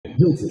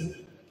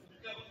Hilton.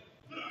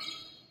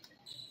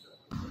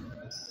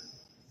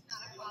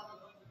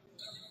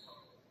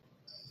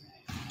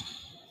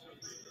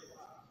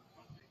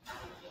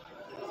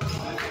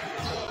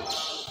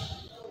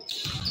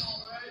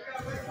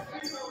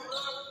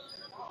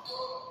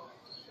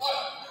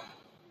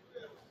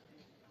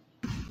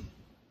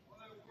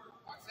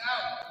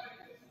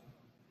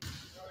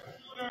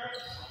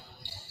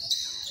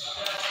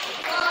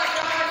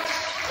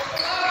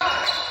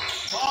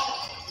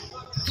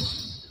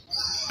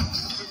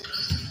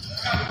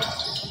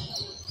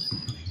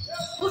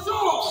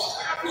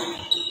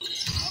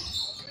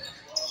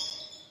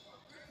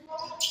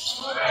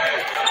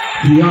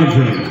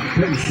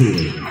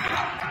 Penfield.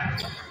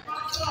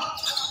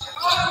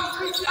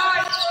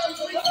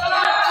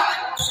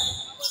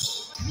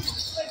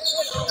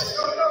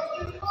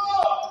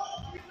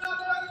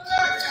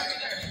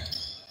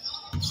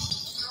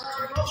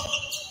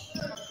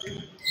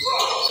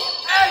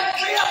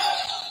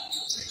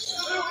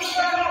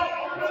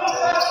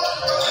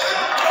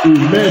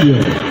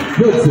 Emmanuel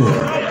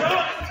Hilton.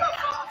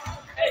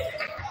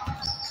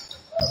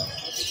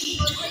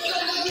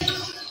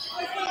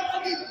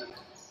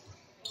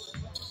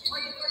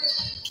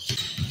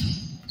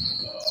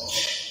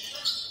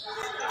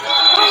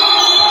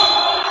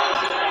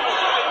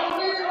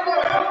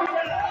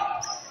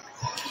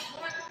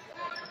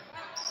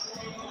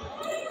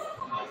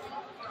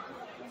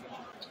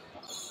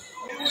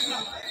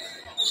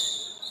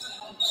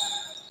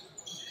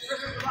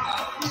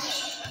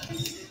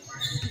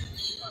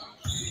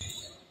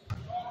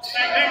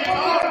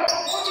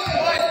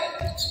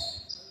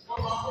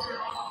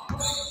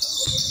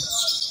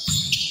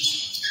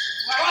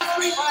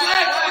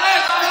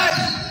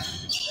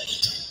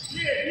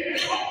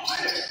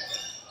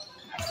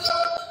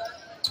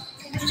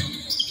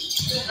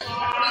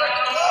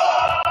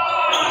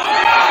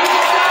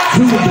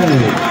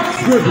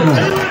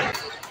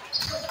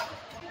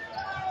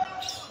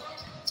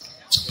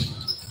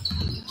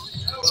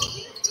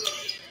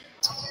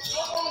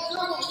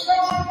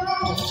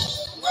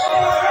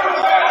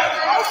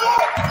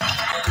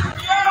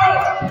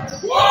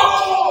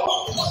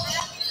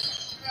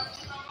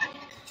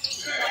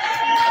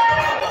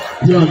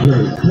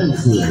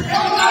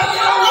 Penfield.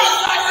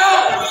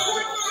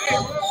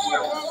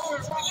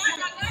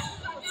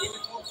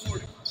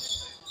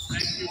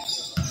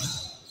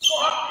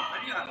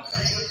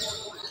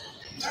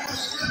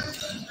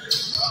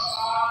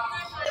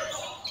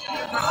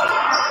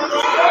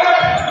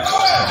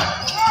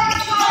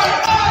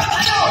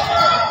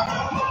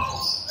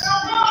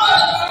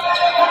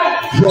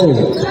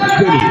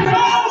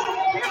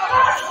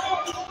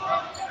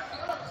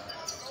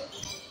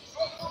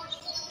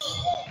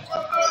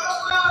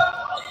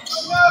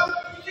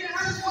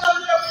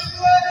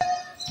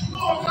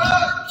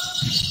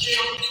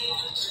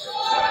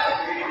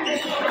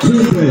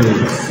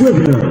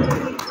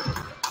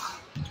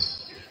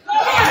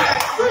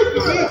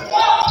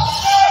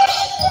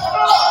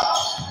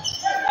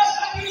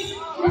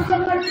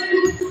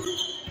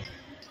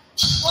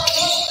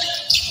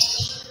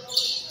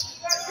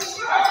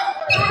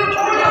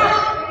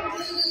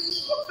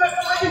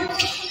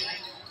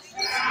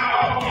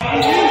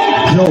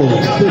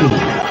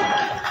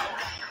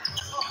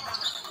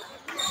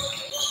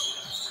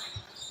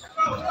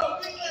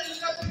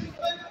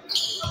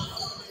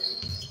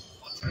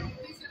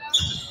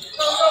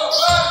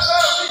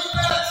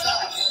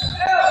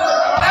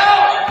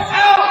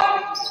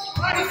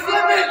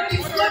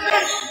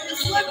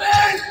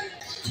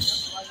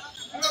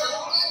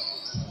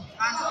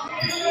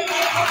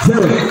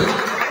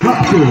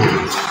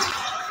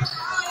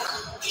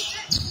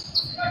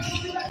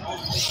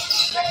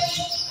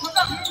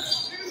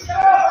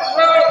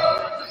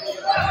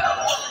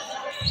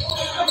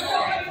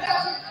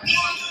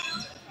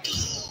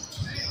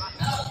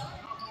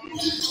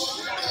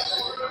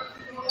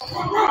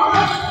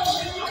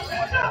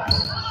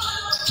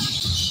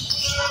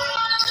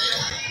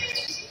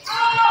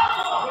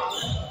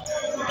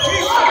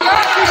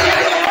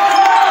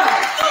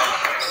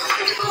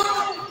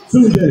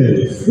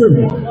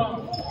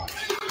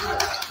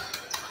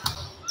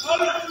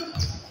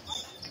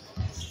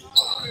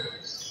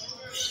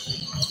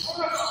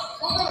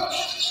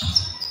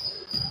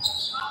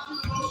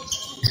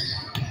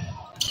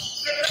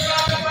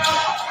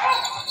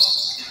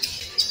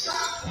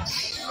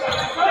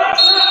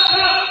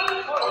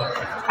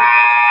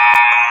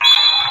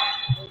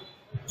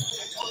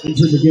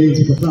 Entering the game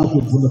for the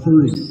Falcons, number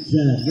 3,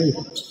 Chad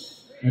Raven,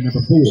 and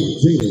number 4,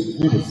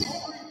 Jalen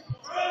Anderson.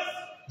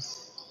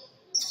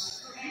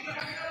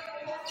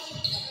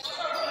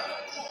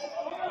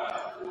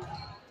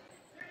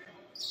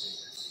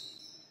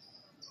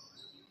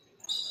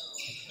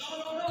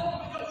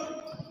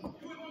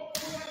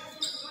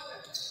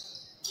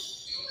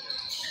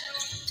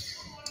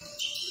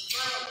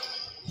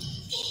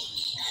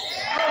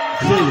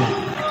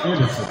 Jalen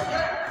Anderson.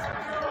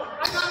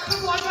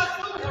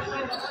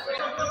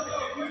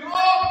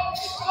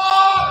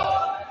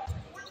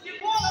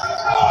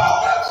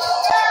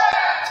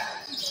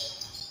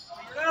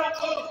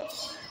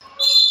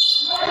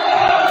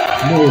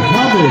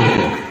 Mohammed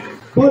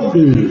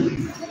Bundy.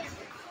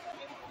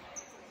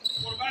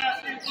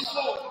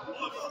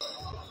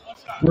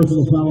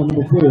 Personal foul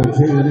number 4,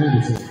 Jalen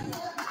Anderson.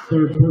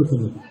 Third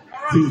personal,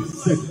 team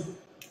second.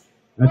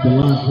 At the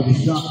line for the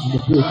shot,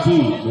 number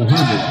 14,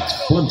 Mohammed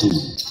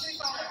Bundy.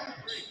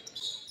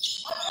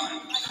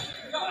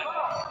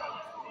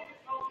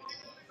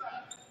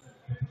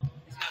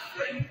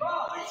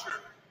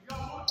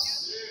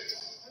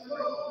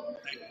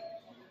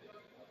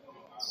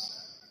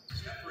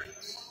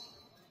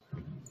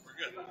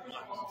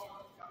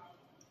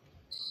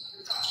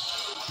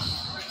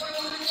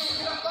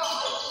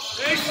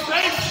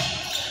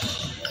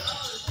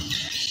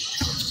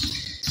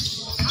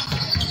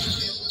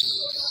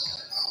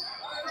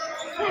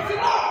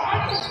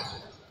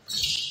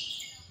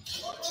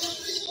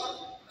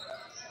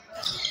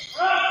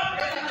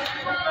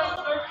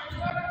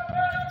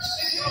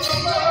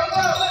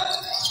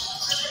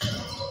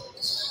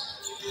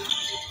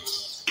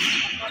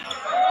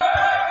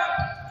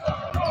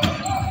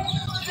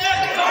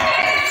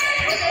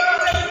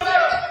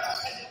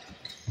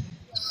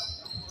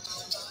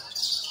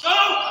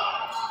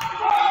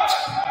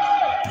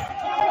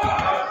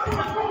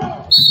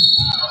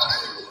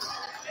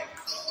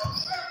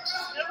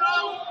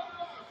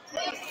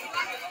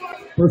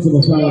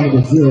 Personal foul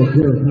number 0,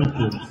 Garrett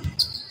Hopkins.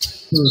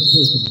 Third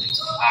personal,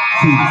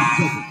 team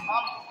second.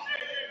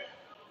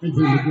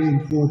 Entering the game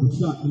for the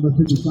shot, number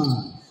 55,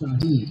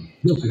 Shaheed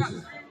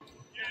Wilkerson.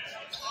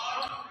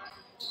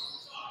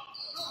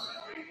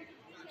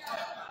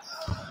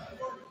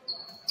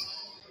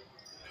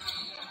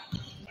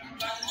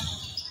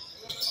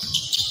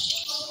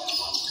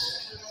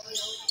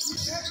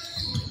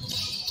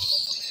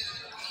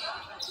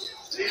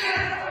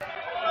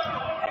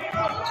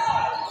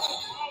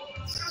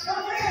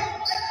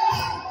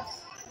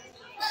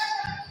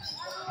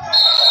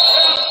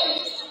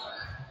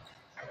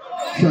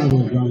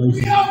 Travel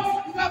violation.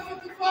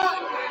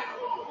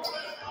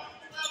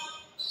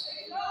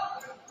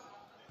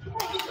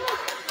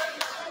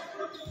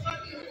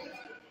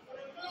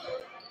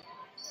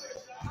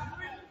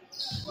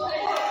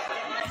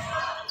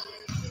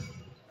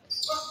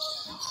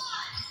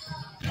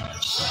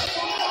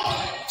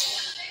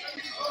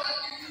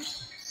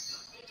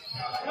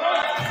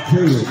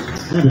 Jalen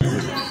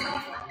Anderson.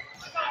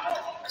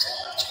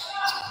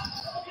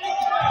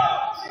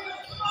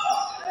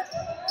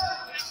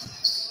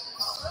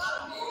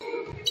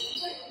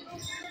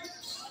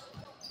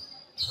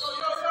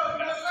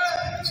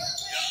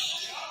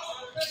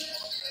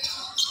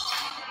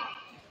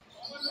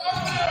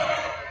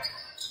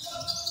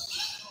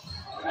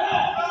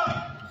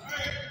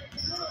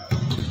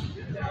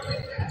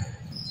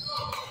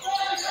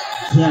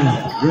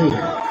 Chad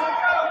Raider.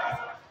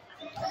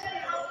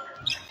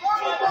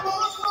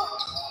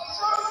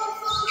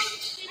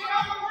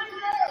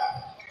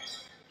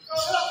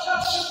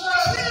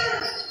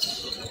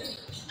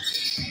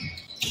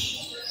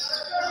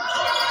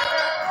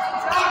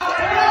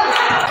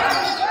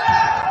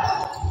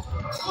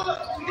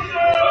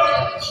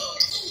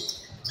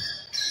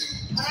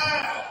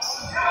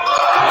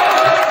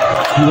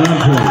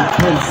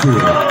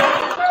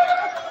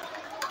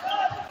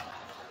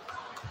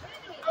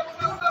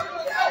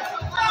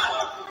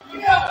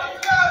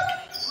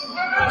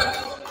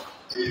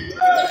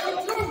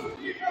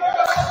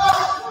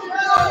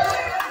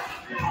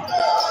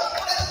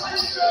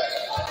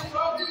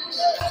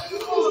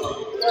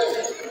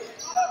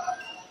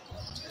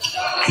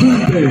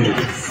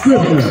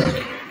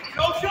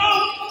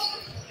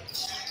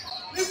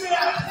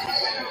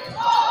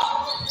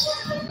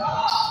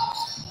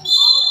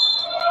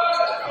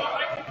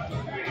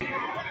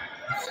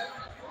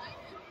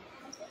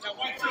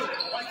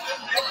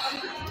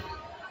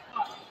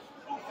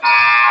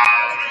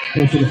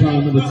 Personal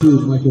foul number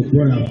 2, Michael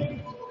Brown.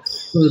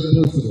 Third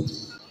personal,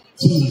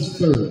 team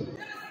third.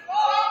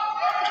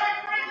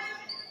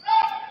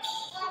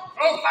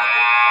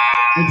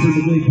 Entering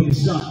the game for the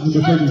shot,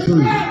 number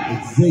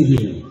 33,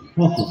 Xavier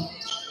Hawkins.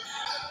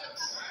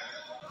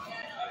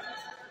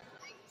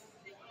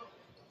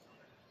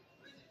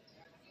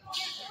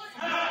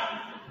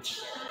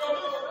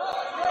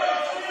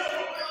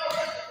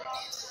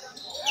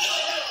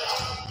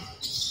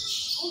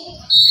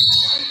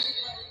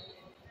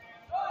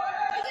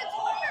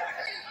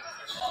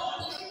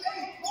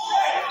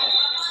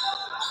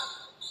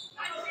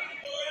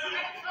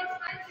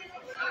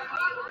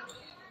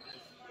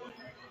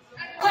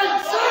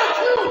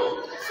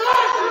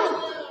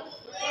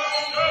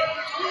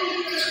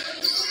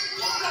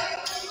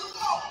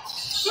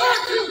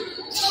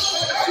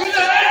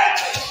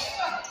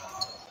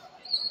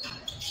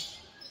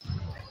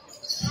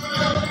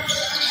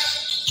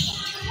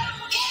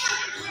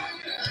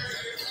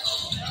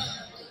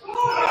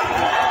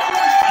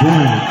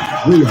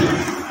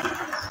 Williams.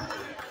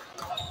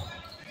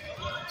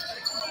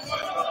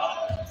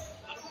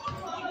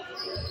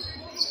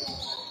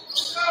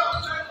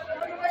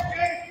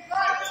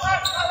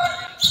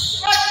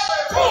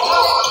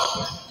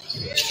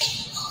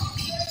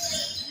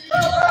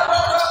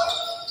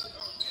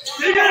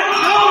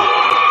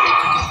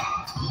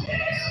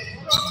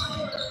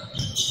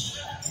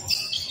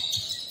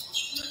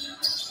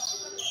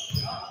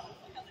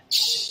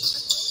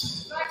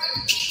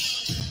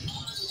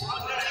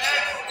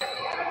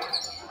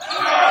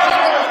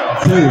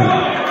 Taylor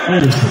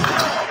Anderson.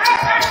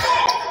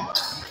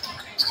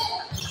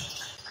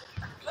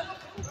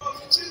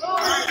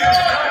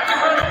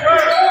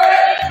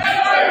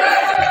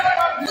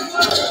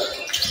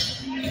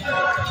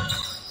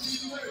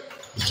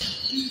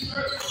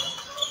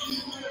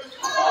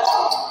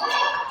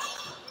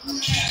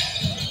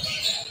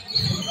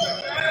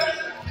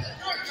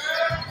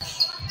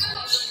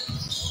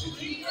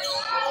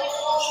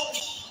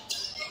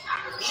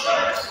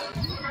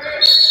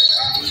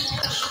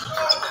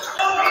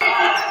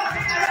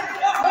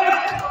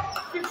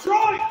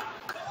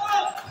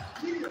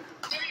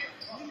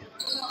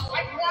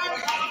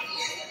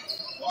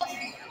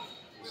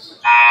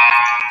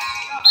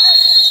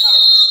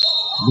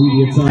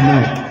 Media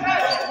timeout.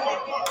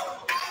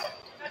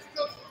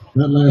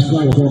 That last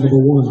flag was on number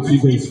 1,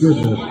 TJ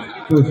Scribner.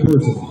 First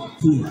person,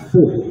 team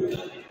 4.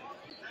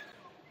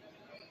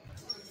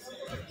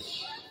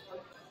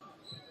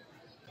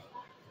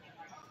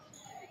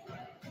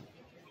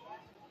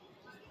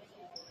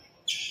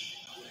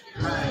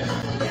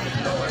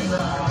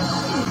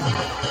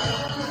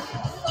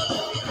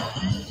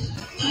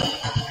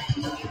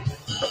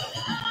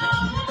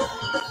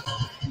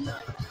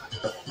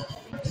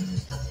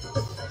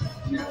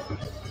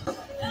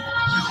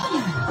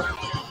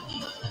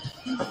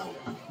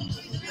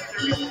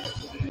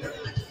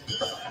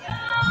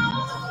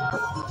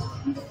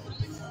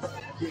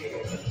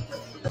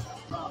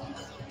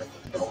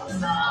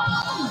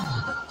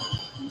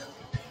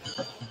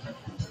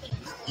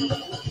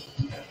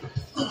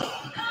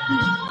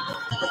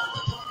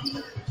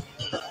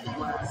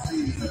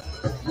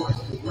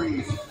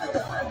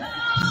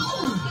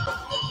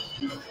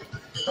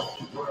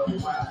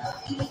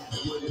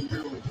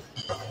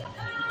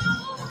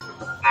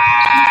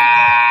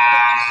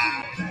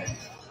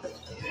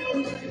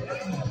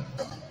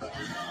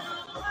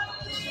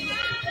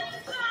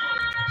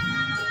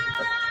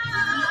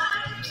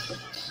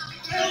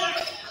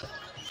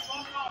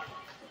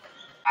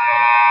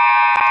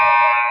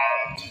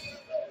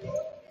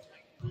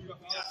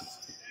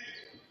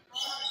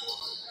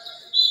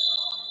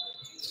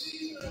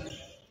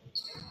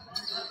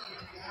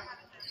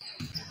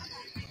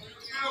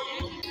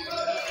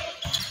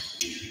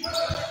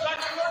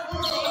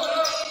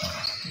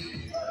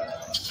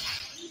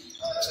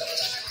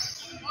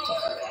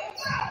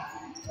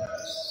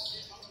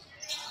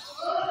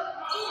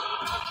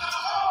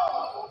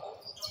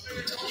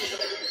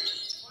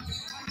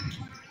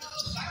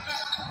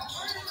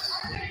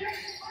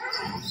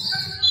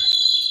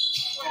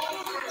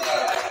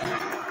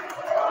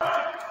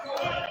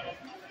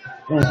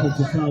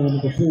 Offensive foul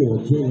number 4,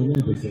 Jalen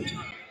Anderson.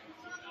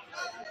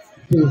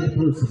 Fourth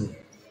personal,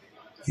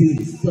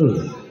 team's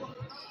 3rd.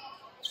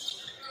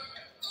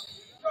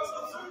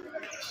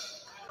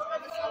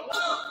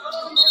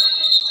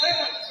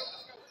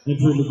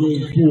 Entering the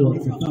game for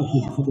the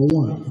Falcons, number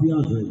 1,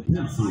 Keandre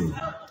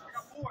Passier.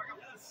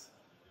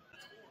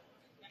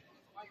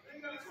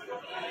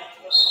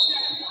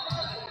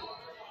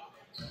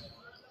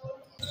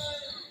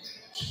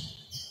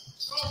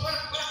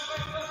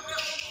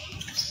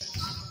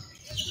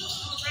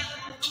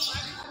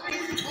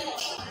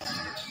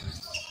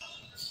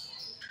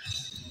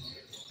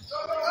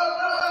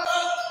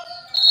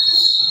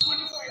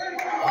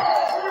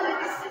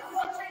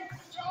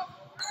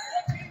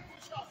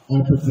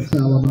 Offensive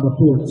foul on number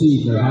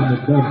 14,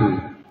 Mohamed Bundy.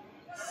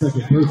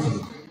 Second person,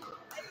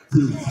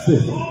 team's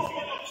 5th.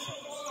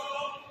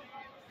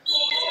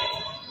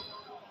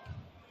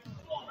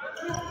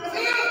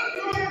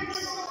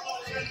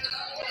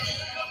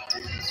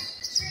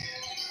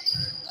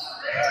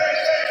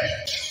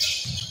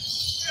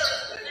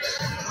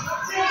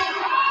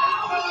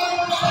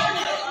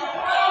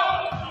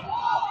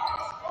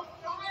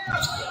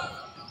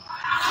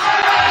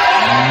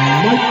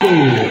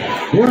 Michael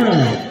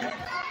Brown.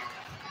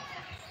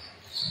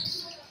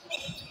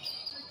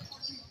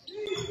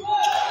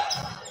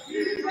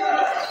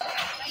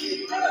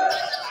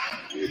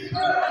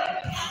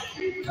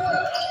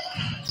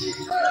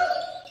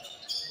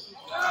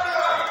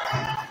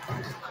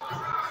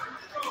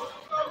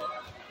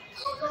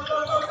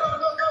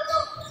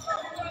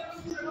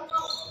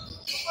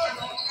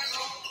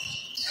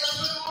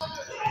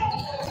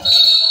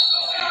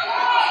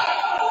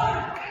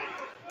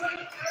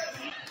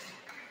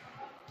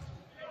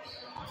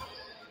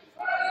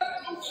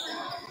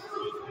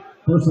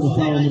 Personal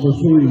foul number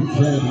 3,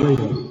 Chad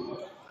Rader.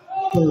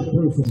 Third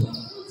personal,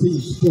 team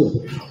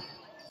 4th.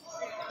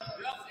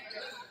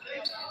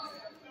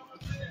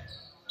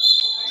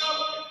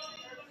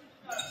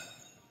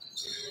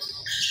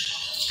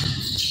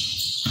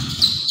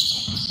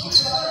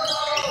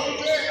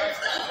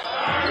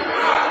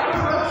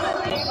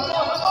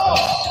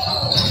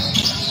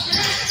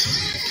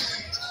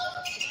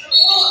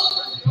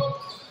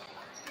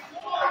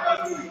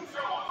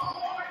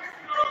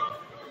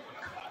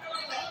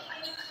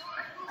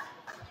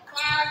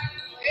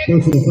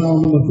 Personal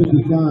foul number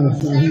 55,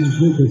 Shaheem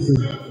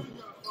Jefferson.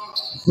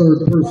 Third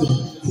person,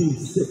 team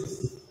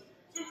 6th.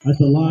 At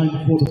the line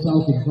for the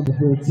Falcons, number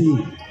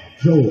 14,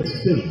 Joel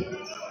Finney.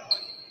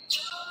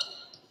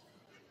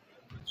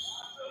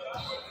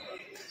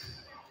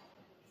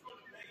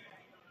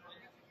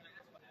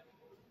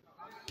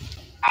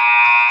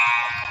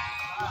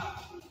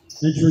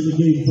 Entering the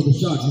game for the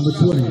shot, number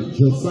 20,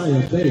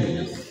 Josiah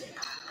Davis.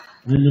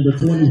 And number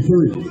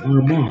 23,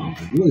 Armand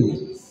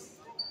Williams.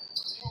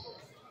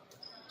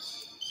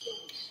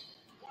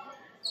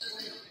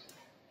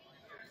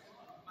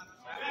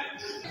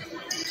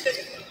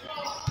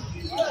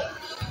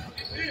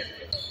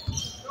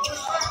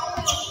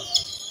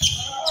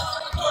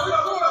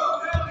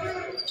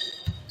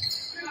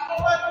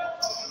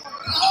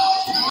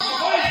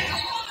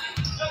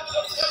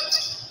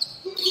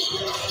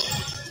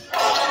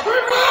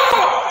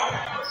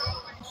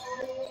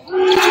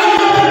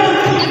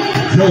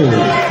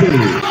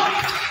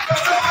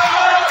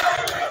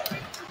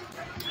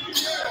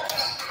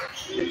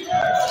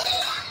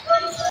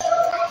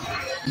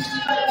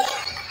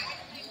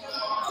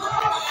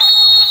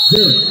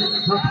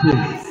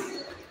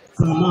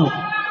 Timeout.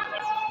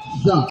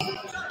 Shot.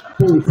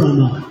 Full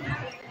timeout.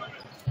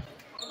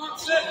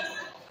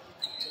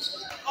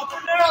 Up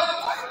and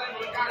down.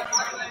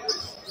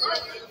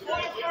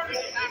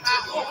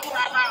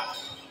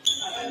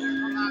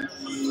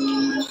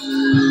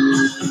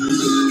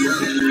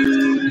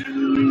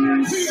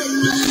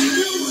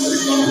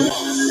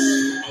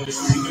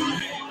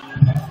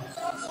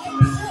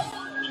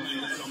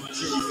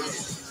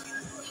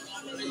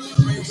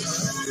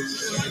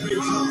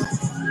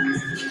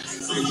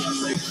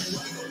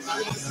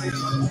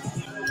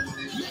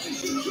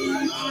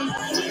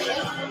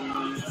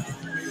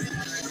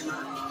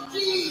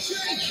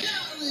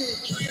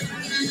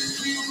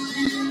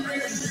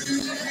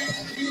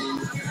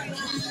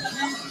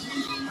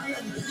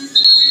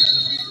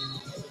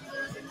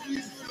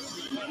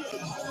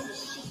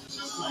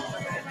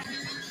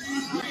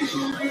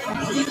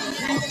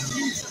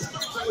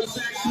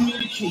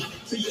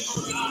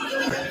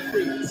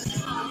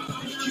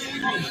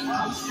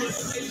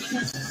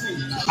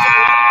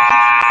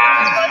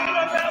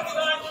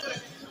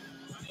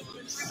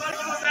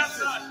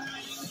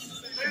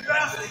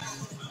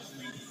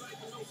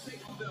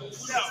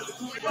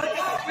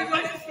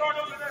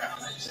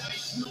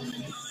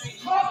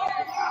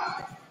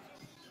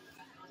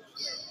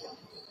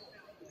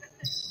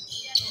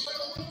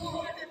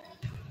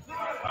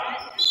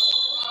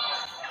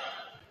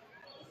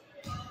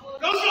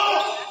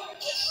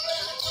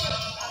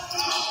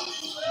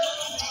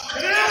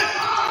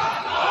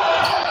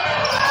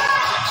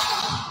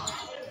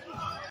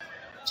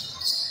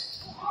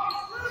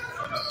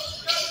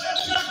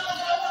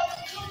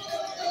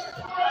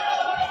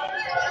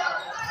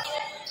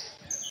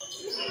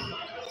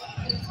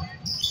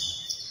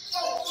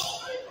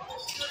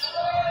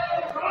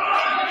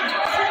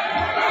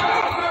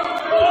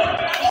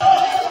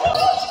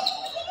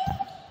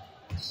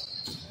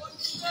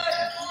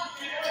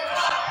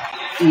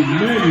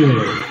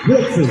 Emmanuel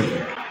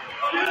Wilson.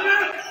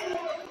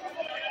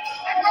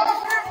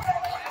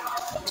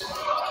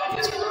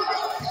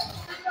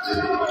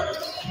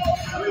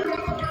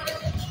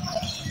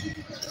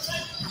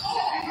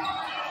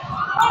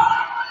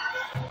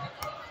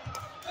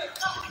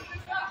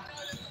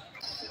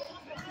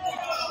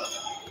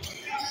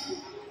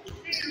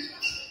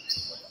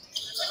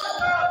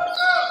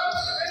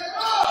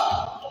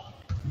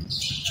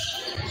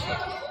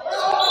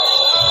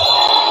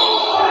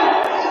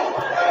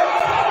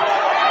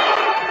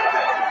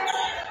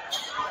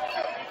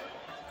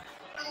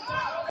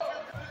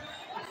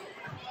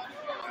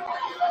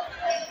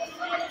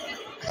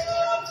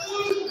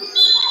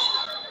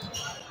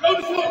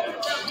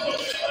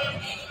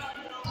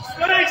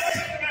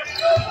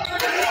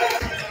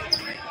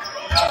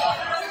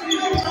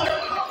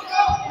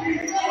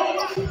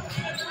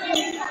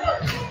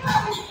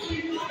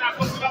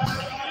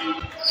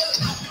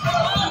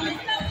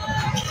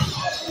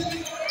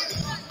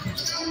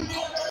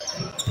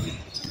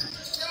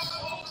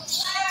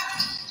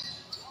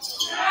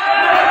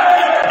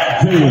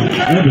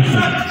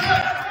 Anderson.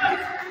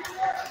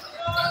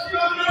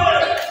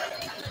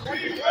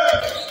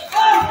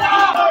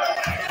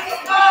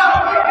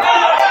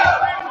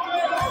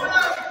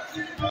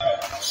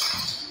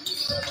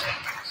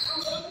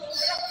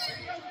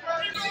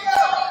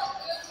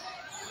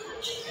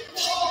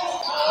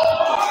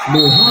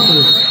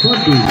 Mohammed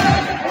Bundy.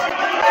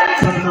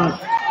 Timeout.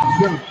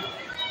 Shot.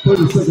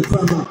 30-second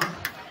timeout.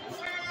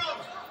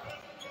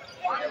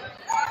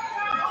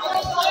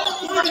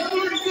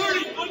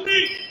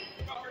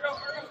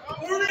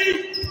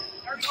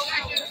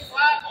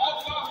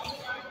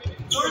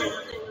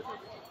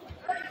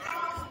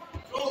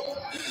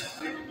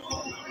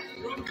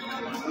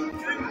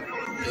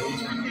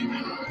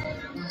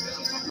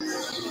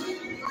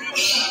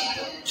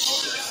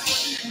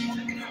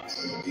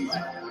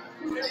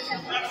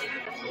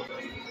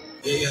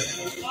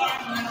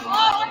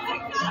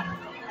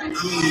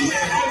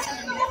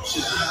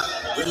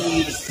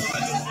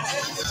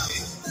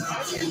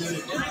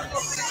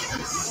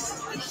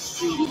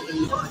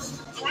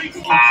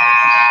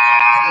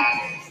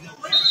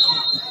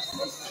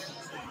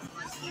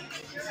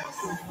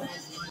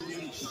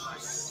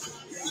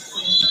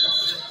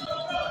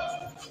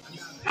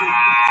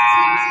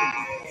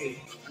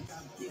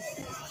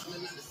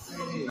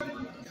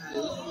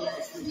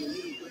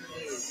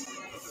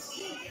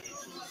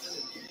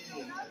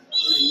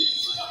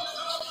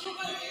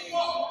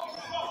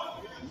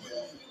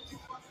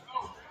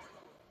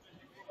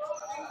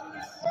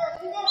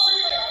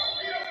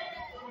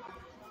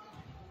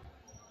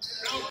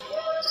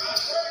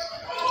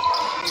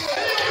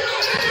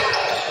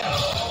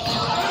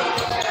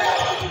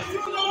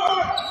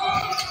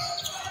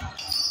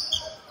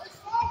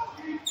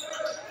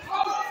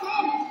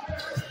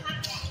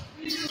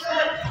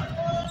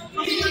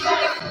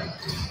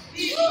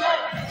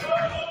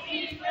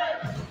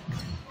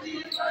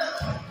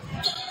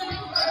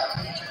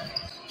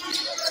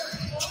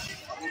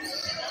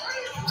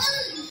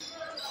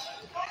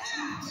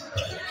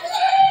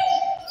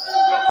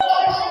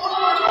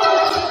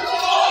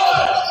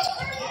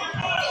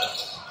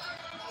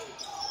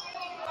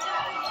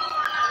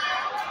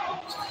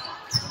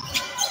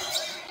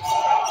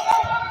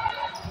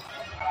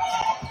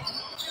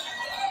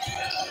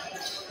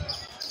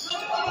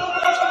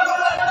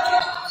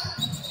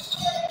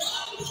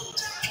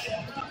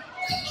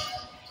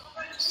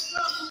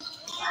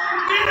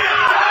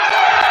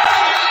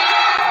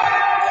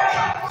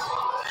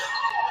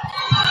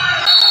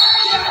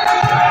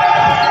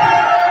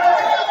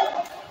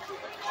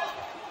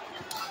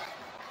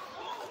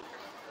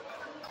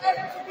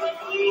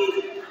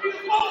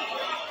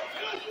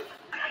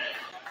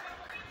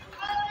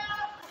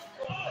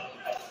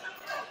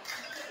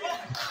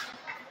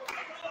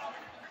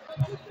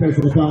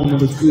 Personal foul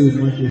number 2,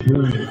 Michael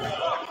Brown.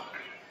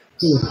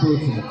 Fourth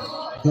personal,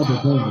 double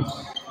bonus.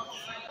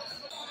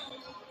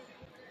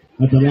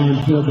 At the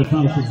line for the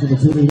foul number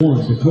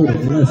 21, Dakota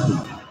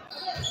Gillespie.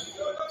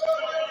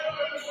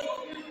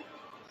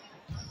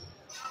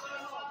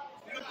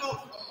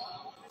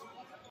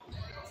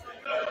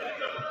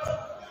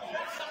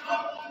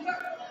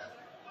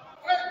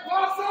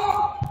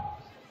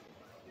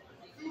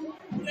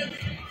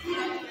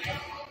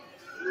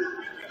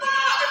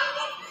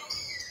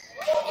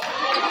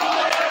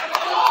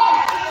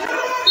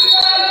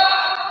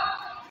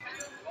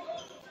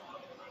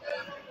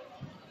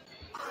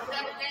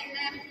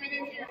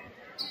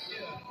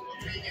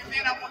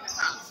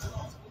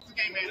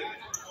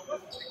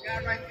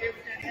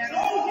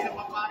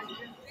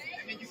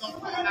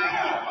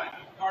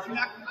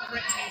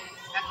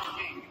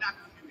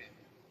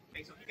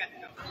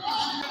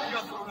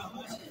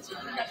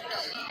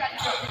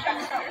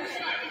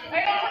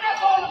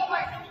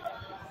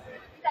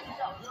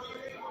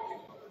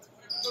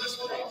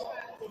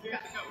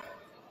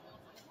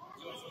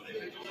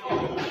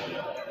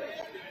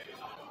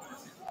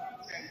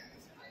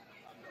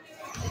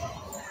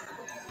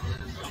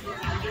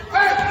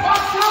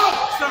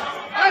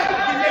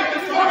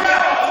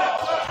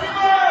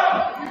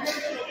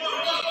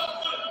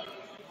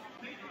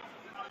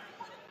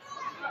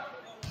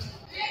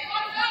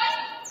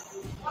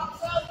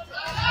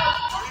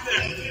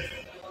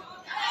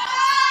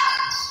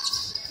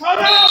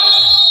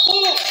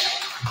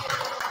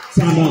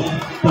 Timeout,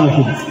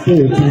 Falcons,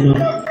 full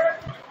timeout.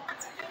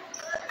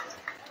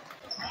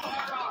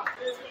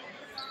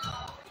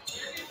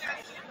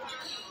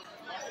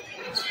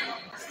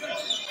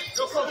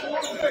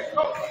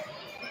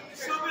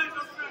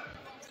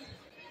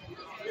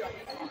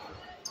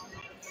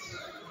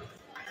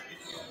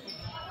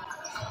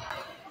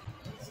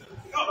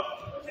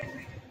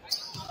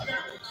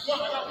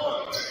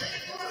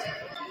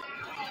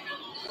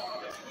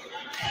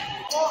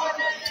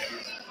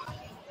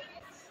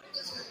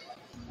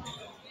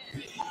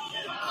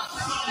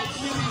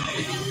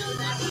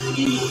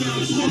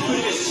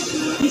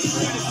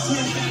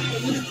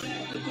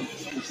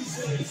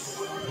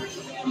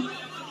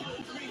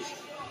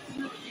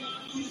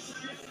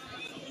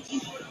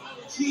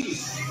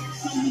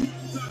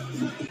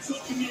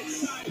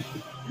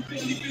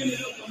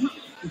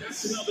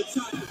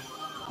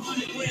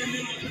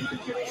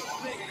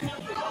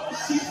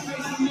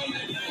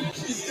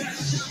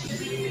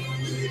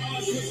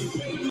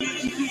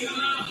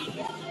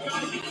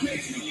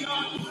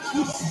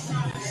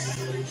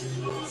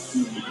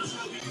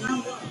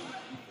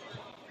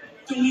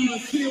 Don't even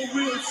feel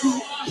real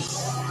to us.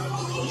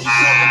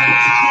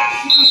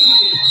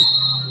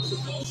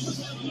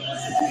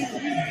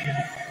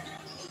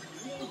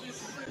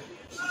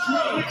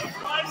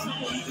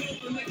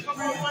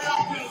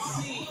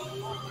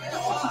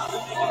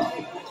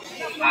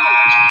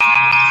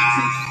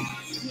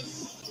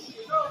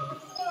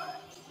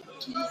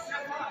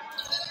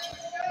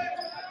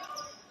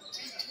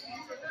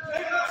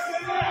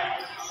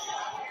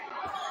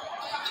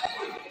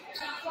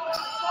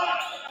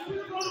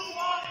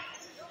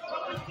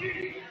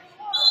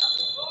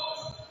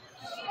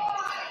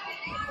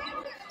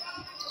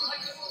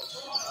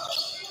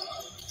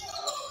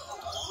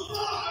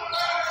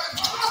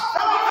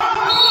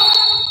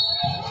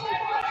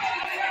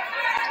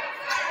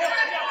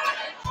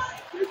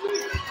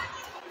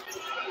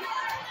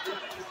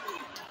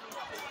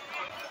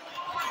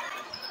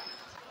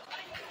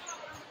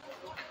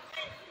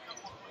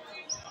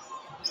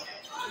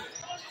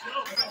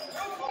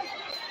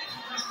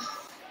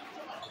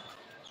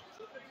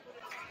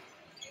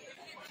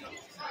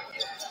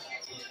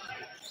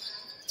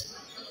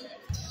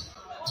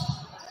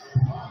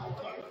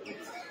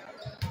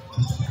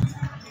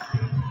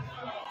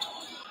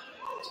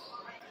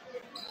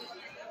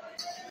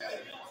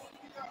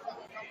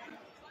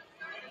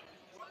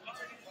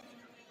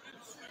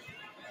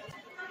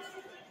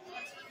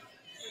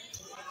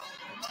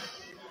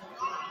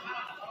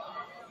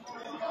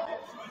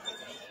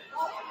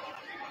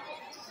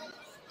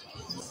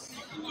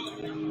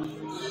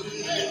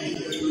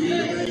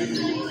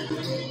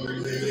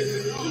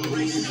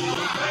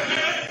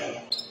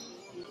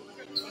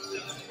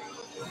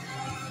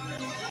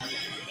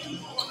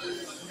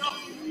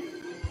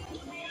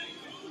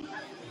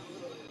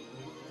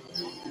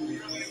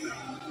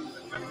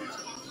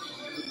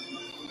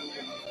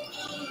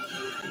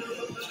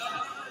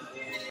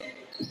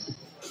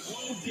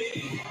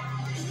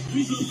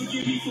 Please don't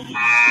forgive me for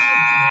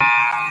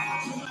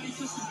my somebody's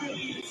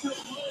disability to tell the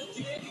whole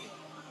day.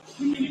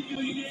 Too many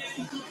billionaires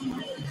can come from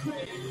whole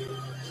credit.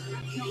 I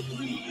count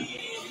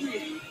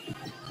 3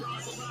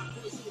 Bronze a lot,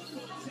 boys who were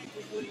caught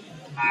technically.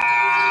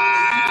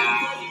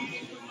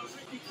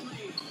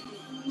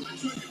 I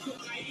turned to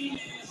cocaine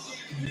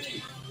and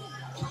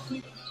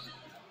champagne.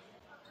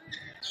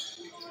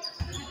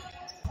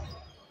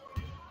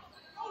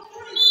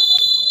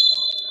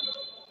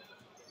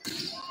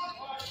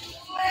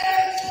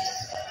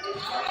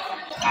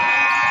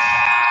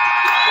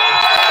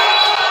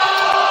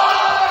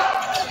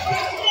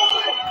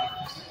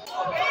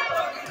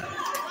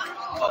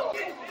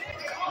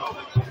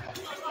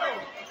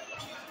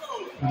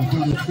 And the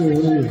final score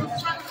is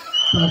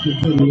Falcon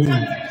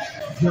 31,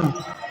 Jock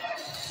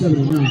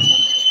 79.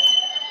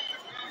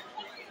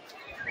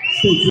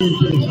 Stay tuned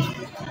for the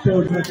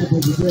third matchup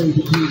of the day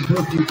between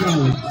Berkeley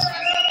College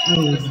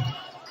and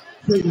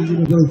Creighton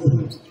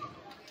University.